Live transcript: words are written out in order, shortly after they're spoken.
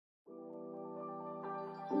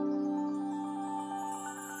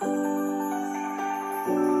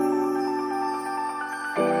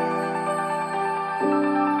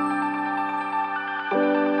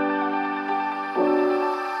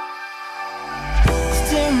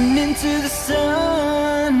Running into the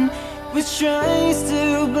sun, which tries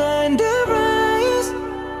to blind our eyes.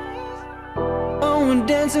 Oh, we're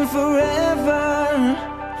dancing forever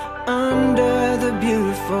under the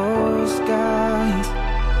beautiful skies.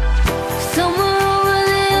 Somewhere over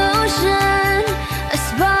the ocean, a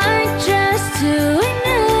spark just to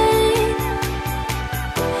ignite.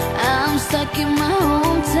 I'm stuck in my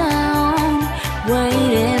hometown,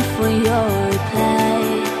 waiting for your reply.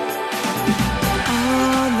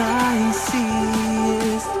 All I see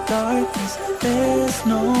is darkness, there's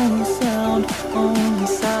no sound, only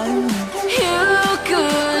silence. You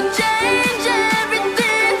could change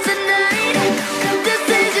everything tonight. This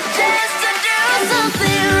is your chance to do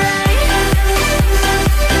something right.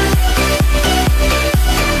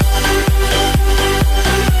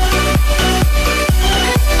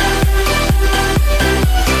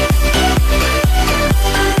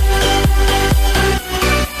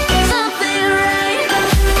 Something right.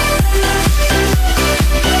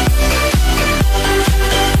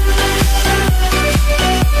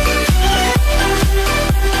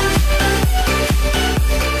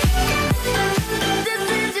 This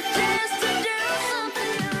is your chance to do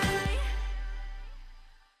something right.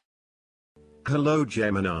 Hello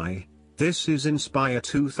Gemini, this is Inspire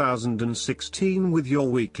 2016 with your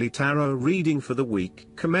weekly tarot reading for the week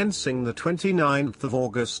commencing the 29th of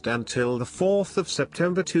August until the 4th of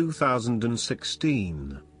September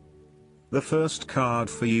 2016. The first card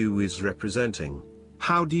for you is representing,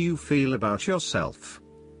 how do you feel about yourself?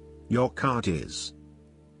 Your card is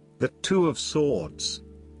the Two of Swords.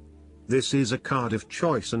 This is a card of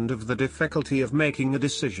choice and of the difficulty of making a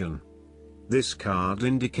decision. This card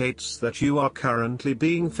indicates that you are currently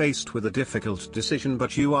being faced with a difficult decision,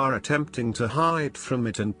 but you are attempting to hide from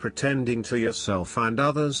it and pretending to yourself and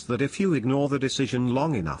others that if you ignore the decision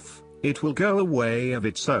long enough, it will go away of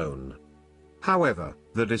its own. However,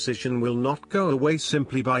 the decision will not go away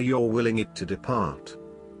simply by your willing it to depart.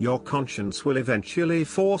 Your conscience will eventually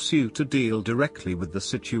force you to deal directly with the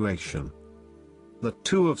situation. The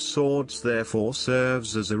Two of Swords therefore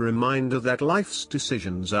serves as a reminder that life's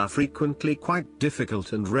decisions are frequently quite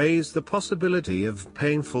difficult and raise the possibility of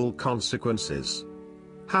painful consequences.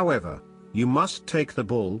 However, you must take the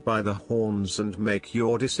bull by the horns and make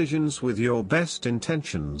your decisions with your best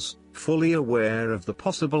intentions, fully aware of the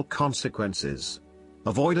possible consequences.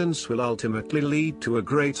 Avoidance will ultimately lead to a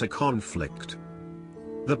greater conflict.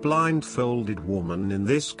 The blindfolded woman in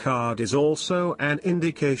this card is also an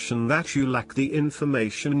indication that you lack the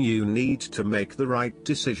information you need to make the right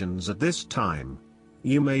decisions at this time.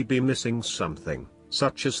 You may be missing something,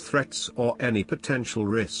 such as threats or any potential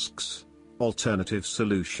risks, alternative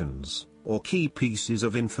solutions, or key pieces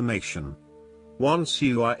of information. Once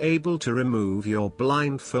you are able to remove your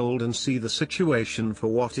blindfold and see the situation for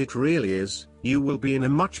what it really is, you will be in a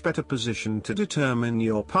much better position to determine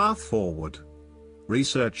your path forward.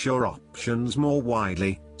 Research your options more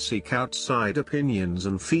widely, seek outside opinions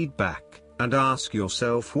and feedback, and ask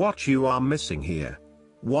yourself what you are missing here.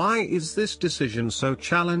 Why is this decision so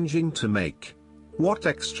challenging to make? What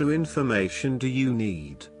extra information do you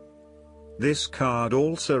need? This card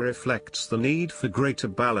also reflects the need for greater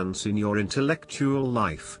balance in your intellectual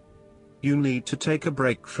life. You need to take a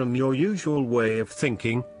break from your usual way of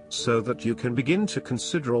thinking, so that you can begin to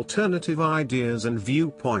consider alternative ideas and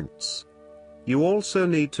viewpoints. You also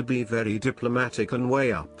need to be very diplomatic and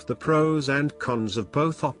weigh up the pros and cons of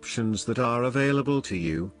both options that are available to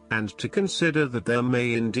you, and to consider that there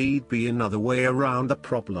may indeed be another way around the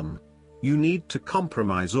problem. You need to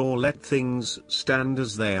compromise or let things stand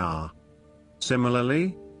as they are.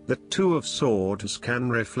 Similarly, the Two of Swords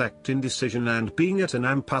can reflect indecision and being at an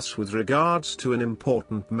impasse with regards to an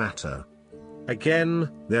important matter. Again,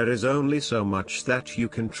 there is only so much that you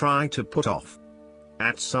can try to put off.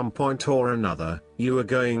 At some point or another, you are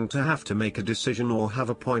going to have to make a decision or have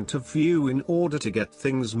a point of view in order to get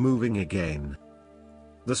things moving again.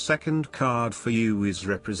 The second card for you is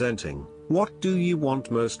representing, what do you want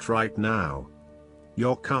most right now?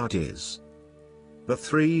 Your card is the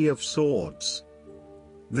Three of Swords.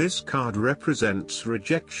 This card represents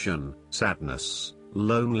rejection, sadness,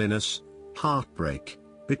 loneliness, heartbreak,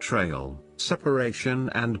 betrayal, separation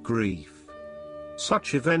and grief.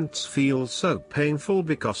 Such events feel so painful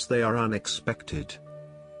because they are unexpected.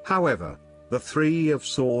 However, the Three of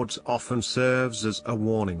Swords often serves as a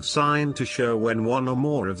warning sign to show when one or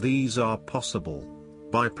more of these are possible.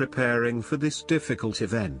 By preparing for this difficult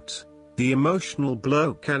event, the emotional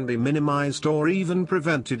blow can be minimized or even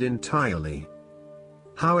prevented entirely.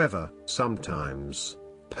 However, sometimes,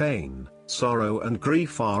 pain, sorrow and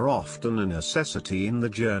grief are often a necessity in the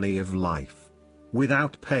journey of life.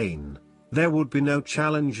 Without pain, there would be no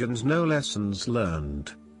challenge and no lessons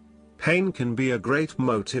learned. Pain can be a great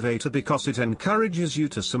motivator because it encourages you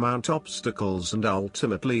to surmount obstacles and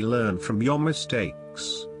ultimately learn from your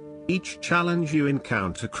mistakes. Each challenge you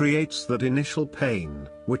encounter creates that initial pain,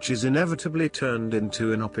 which is inevitably turned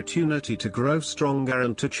into an opportunity to grow stronger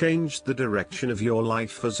and to change the direction of your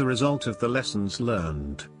life as a result of the lessons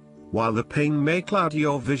learned. While the pain may cloud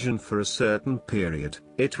your vision for a certain period,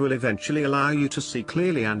 it will eventually allow you to see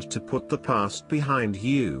clearly and to put the past behind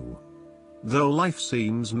you. Though life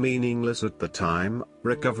seems meaningless at the time,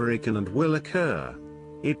 recovery can and will occur.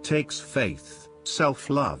 It takes faith,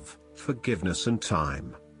 self-love, forgiveness and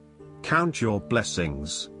time. Count your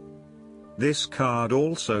blessings. This card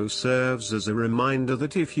also serves as a reminder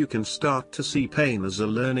that if you can start to see pain as a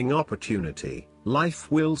learning opportunity, life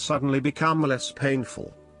will suddenly become less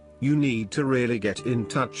painful. You need to really get in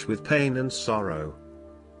touch with pain and sorrow.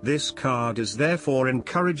 This card is therefore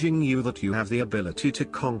encouraging you that you have the ability to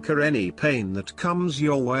conquer any pain that comes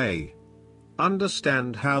your way.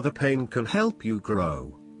 Understand how the pain can help you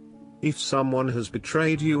grow. If someone has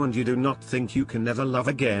betrayed you and you do not think you can never love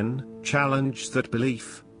again, challenge that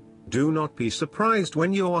belief. Do not be surprised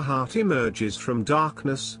when your heart emerges from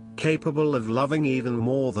darkness, capable of loving even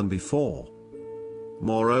more than before.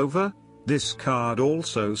 Moreover, this card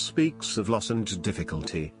also speaks of loss and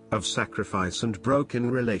difficulty, of sacrifice and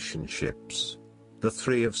broken relationships. The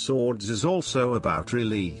Three of Swords is also about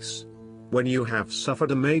release. When you have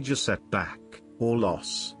suffered a major setback, or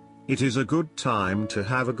loss, it is a good time to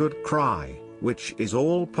have a good cry, which is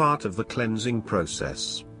all part of the cleansing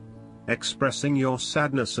process. Expressing your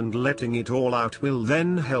sadness and letting it all out will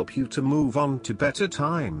then help you to move on to better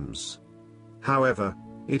times. However,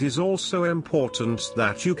 it is also important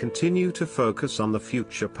that you continue to focus on the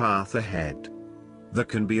future path ahead. There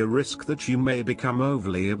can be a risk that you may become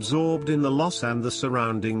overly absorbed in the loss and the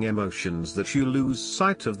surrounding emotions that you lose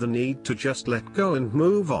sight of the need to just let go and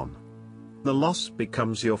move on. The loss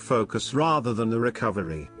becomes your focus rather than the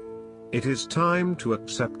recovery. It is time to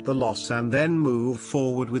accept the loss and then move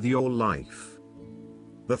forward with your life.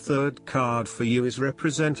 The third card for you is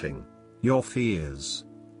representing your fears.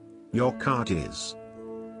 Your card is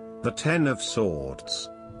the Ten of Swords.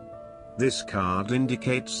 This card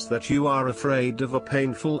indicates that you are afraid of a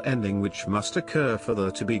painful ending which must occur for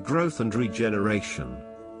there to be growth and regeneration.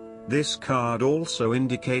 This card also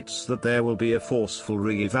indicates that there will be a forceful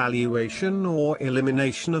re-evaluation or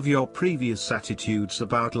elimination of your previous attitudes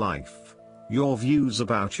about life, your views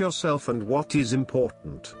about yourself and what is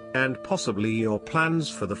important, and possibly your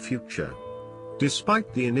plans for the future.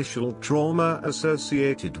 Despite the initial trauma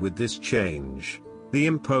associated with this change, the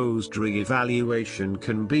imposed re-evaluation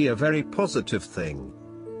can be a very positive thing.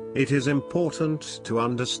 It is important to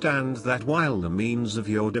understand that while the means of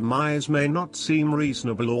your demise may not seem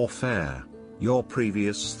reasonable or fair, your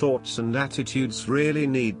previous thoughts and attitudes really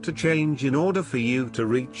need to change in order for you to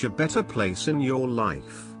reach a better place in your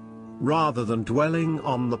life. Rather than dwelling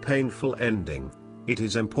on the painful ending, it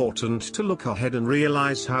is important to look ahead and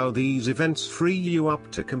realize how these events free you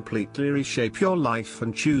up to completely reshape your life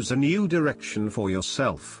and choose a new direction for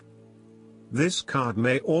yourself. This card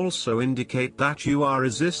may also indicate that you are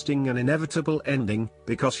resisting an inevitable ending,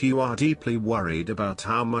 because you are deeply worried about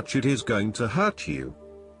how much it is going to hurt you.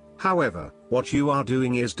 However, what you are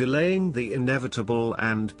doing is delaying the inevitable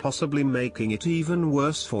and possibly making it even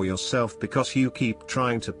worse for yourself because you keep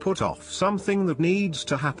trying to put off something that needs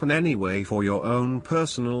to happen anyway for your own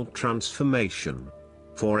personal transformation.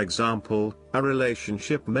 For example, a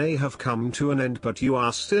relationship may have come to an end but you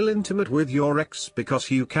are still intimate with your ex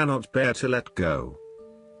because you cannot bear to let go.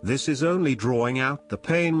 This is only drawing out the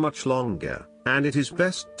pain much longer, and it is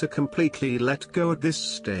best to completely let go at this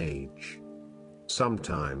stage.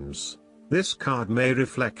 Sometimes, this card may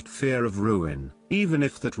reflect fear of ruin, even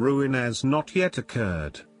if that ruin has not yet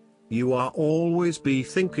occurred. You are always be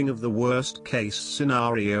thinking of the worst case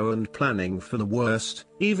scenario and planning for the worst,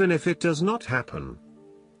 even if it does not happen.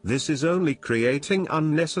 This is only creating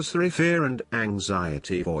unnecessary fear and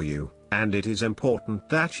anxiety for you, and it is important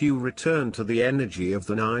that you return to the energy of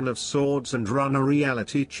the Nine of Swords and run a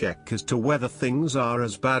reality check as to whether things are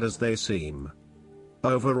as bad as they seem.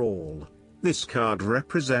 Overall, this card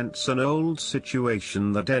represents an old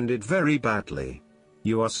situation that ended very badly.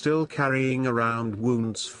 You are still carrying around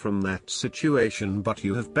wounds from that situation, but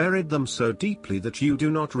you have buried them so deeply that you do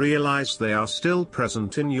not realize they are still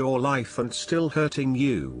present in your life and still hurting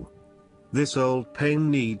you. This old pain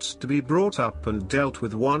needs to be brought up and dealt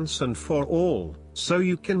with once and for all, so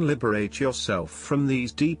you can liberate yourself from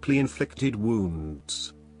these deeply inflicted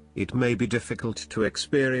wounds. It may be difficult to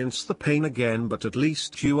experience the pain again, but at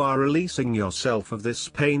least you are releasing yourself of this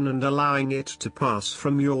pain and allowing it to pass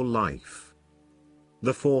from your life.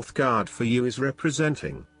 The fourth card for you is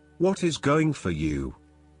representing what is going for you.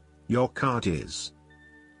 Your card is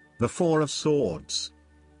the Four of Swords.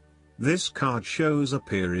 This card shows a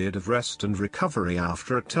period of rest and recovery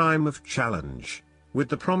after a time of challenge, with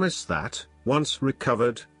the promise that, once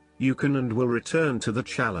recovered, you can and will return to the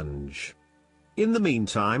challenge. In the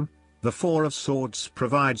meantime, the Four of Swords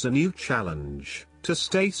provides a new challenge, to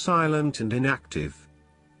stay silent and inactive.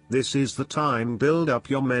 This is the time to build up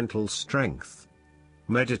your mental strength.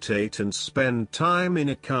 Meditate and spend time in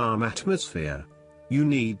a calm atmosphere. You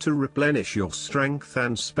need to replenish your strength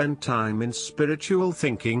and spend time in spiritual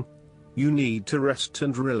thinking. You need to rest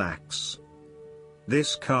and relax.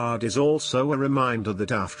 This card is also a reminder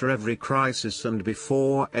that after every crisis and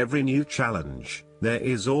before every new challenge, there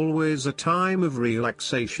is always a time of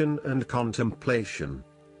relaxation and contemplation.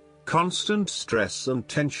 Constant stress and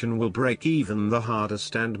tension will break even the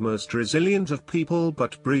hardest and most resilient of people,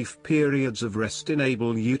 but brief periods of rest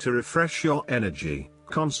enable you to refresh your energy,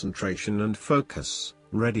 concentration and focus,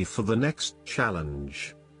 ready for the next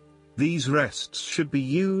challenge. These rests should be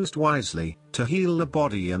used wisely, to heal the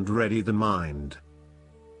body and ready the mind.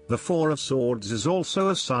 The Four of Swords is also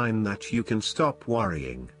a sign that you can stop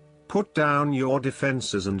worrying, put down your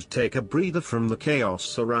defenses and take a breather from the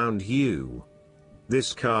chaos around you.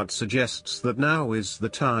 This card suggests that now is the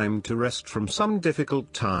time to rest from some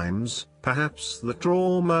difficult times, perhaps the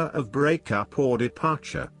trauma of breakup or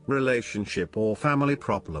departure, relationship or family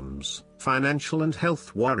problems, financial and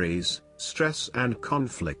health worries, stress and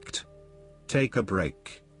conflict. Take a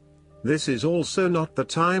break. This is also not the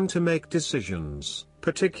time to make decisions,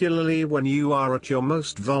 particularly when you are at your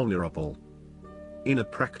most vulnerable. In a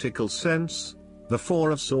practical sense, the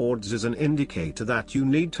Four of Swords is an indicator that you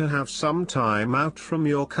need to have some time out from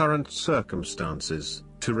your current circumstances,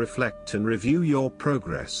 to reflect and review your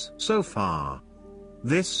progress so far.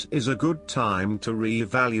 This is a good time to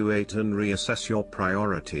re-evaluate and reassess your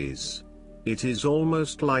priorities. It is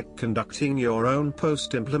almost like conducting your own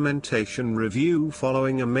post-implementation review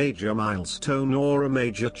following a major milestone or a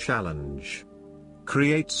major challenge.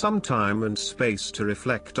 Create some time and space to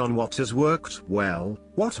reflect on what has worked well,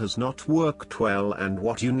 what has not worked well, and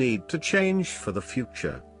what you need to change for the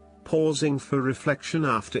future. Pausing for reflection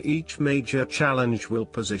after each major challenge will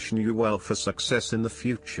position you well for success in the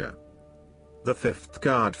future. The fifth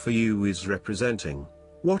card for you is representing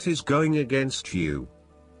what is going against you.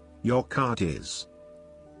 Your card is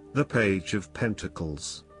the Page of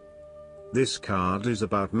Pentacles. This card is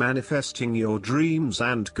about manifesting your dreams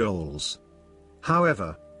and goals.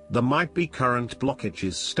 However, there might be current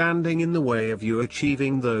blockages standing in the way of you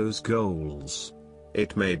achieving those goals.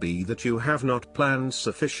 It may be that you have not planned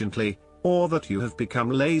sufficiently, or that you have become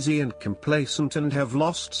lazy and complacent and have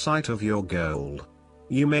lost sight of your goal.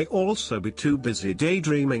 You may also be too busy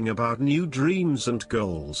daydreaming about new dreams and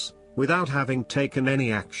goals, without having taken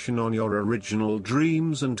any action on your original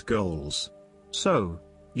dreams and goals. So,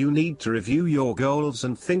 you need to review your goals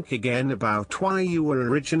and think again about why you were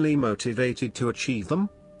originally motivated to achieve them.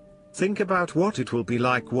 Think about what it will be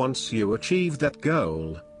like once you achieve that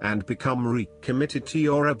goal, and become recommitted to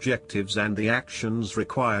your objectives and the actions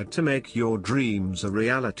required to make your dreams a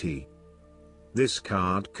reality. This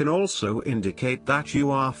card can also indicate that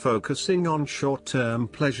you are focusing on short-term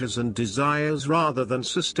pleasures and desires rather than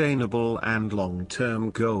sustainable and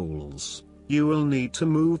long-term goals. You will need to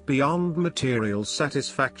move beyond material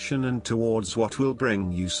satisfaction and towards what will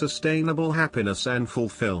bring you sustainable happiness and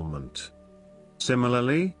fulfillment.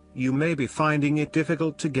 Similarly, you may be finding it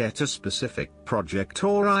difficult to get a specific project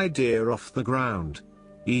or idea off the ground.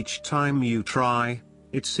 Each time you try,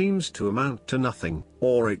 it seems to amount to nothing,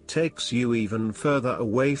 or it takes you even further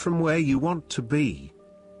away from where you want to be.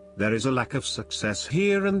 There is a lack of success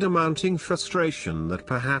here and a mounting frustration that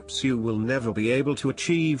perhaps you will never be able to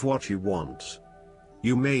achieve what you want.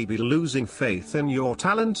 You may be losing faith in your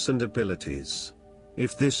talents and abilities.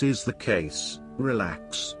 If this is the case,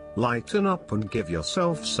 relax, lighten up and give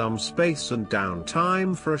yourself some space and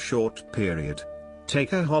downtime for a short period.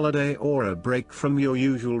 Take a holiday or a break from your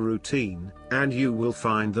usual routine, and you will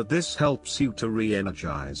find that this helps you to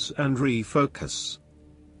re-energize and refocus.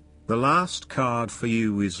 The last card for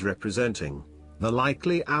you is representing the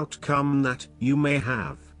likely outcome that you may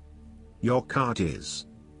have. Your card is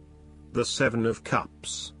the Seven of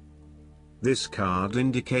Cups. This card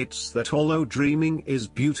indicates that although dreaming is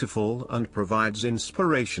beautiful and provides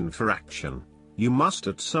inspiration for action, you must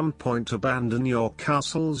at some point abandon your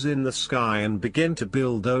castles in the sky and begin to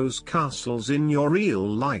build those castles in your real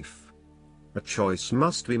life. A choice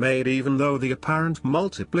must be made even though the apparent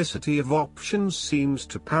multiplicity of options seems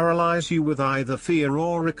to paralyze you with either fear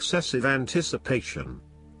or excessive anticipation.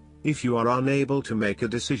 If you are unable to make a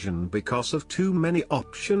decision because of too many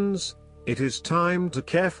options, it is time to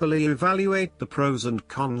carefully evaluate the pros and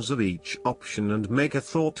cons of each option and make a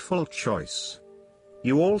thoughtful choice.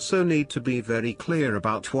 You also need to be very clear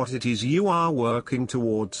about what it is you are working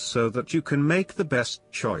towards so that you can make the best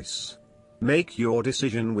choice. Make your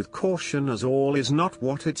decision with caution, as all is not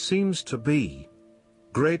what it seems to be.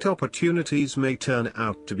 Great opportunities may turn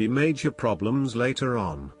out to be major problems later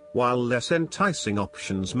on, while less enticing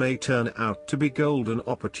options may turn out to be golden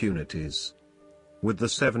opportunities. With the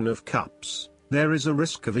Seven of Cups, there is a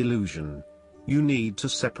risk of illusion. You need to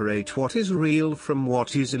separate what is real from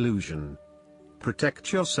what is illusion.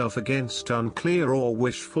 Protect yourself against unclear or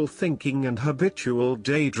wishful thinking and habitual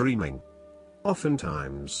daydreaming.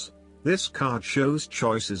 Oftentimes, this card shows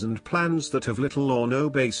choices and plans that have little or no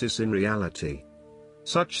basis in reality.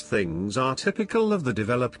 Such things are typical of the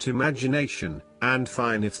developed imagination, and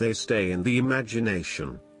fine if they stay in the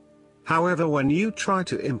imagination. However, when you try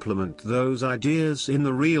to implement those ideas in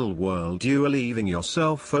the real world, you are leaving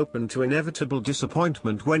yourself open to inevitable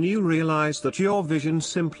disappointment when you realize that your vision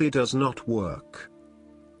simply does not work.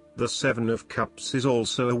 The Seven of Cups is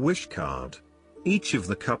also a wish card. Each of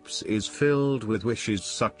the cups is filled with wishes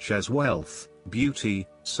such as wealth, beauty,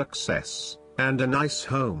 success, and a nice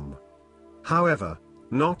home. However,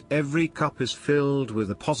 not every cup is filled with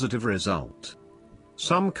a positive result.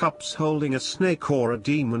 Some cups holding a snake or a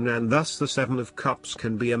demon, and thus the Seven of Cups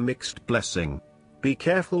can be a mixed blessing. Be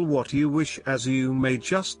careful what you wish, as you may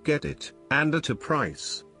just get it, and at a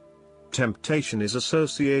price. Temptation is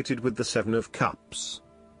associated with the Seven of Cups.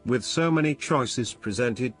 With so many choices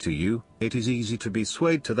presented to you, it is easy to be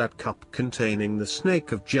swayed to that cup containing the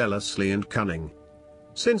snake of jealousy and cunning.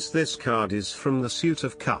 Since this card is from the suit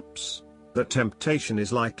of cups, the temptation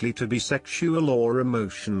is likely to be sexual or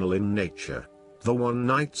emotional in nature. The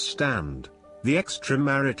one-night stand, the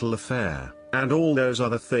extramarital affair, and all those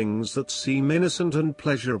other things that seem innocent and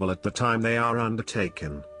pleasurable at the time they are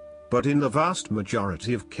undertaken. But in the vast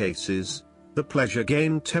majority of cases, the pleasure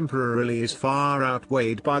gained temporarily is far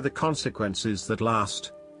outweighed by the consequences that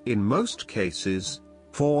last, in most cases,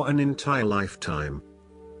 for an entire lifetime.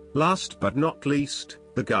 Last but not least,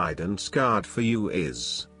 the guidance card for you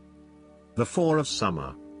is the Four of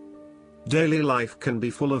Summer. Daily life can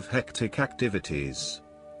be full of hectic activities.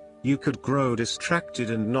 You could grow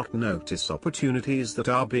distracted and not notice opportunities that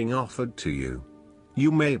are being offered to you.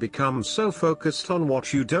 You may become so focused on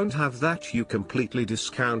what you don't have that you completely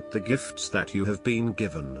discount the gifts that you have been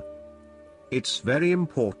given. It's very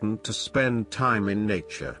important to spend time in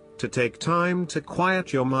nature, to take time to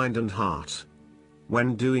quiet your mind and heart.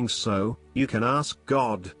 When doing so, you can ask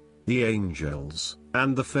God, the angels,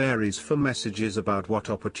 and the fairies for messages about what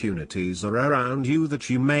opportunities are around you that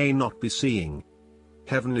you may not be seeing.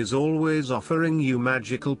 Heaven is always offering you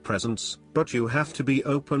magical presents, but you have to be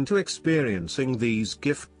open to experiencing these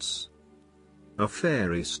gifts. A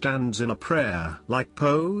fairy stands in a prayer-like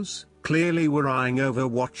pose, clearly worrying over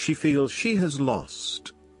what she feels she has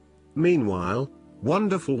lost. Meanwhile,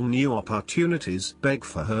 wonderful new opportunities beg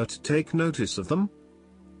for her to take notice of them.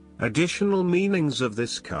 Additional meanings of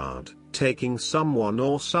this card: taking someone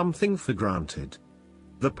or something for granted,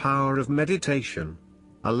 the power of meditation,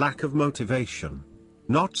 a lack of motivation,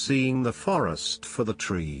 not seeing the forest for the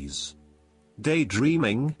trees,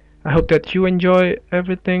 daydreaming. I hope that you enjoy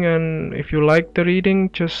everything, and if you like the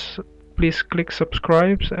reading, just please click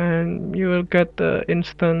subscribe and you will get the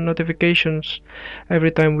instant notifications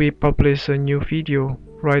every time we publish a new video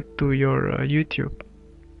right to your YouTube.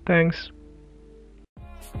 Thanks.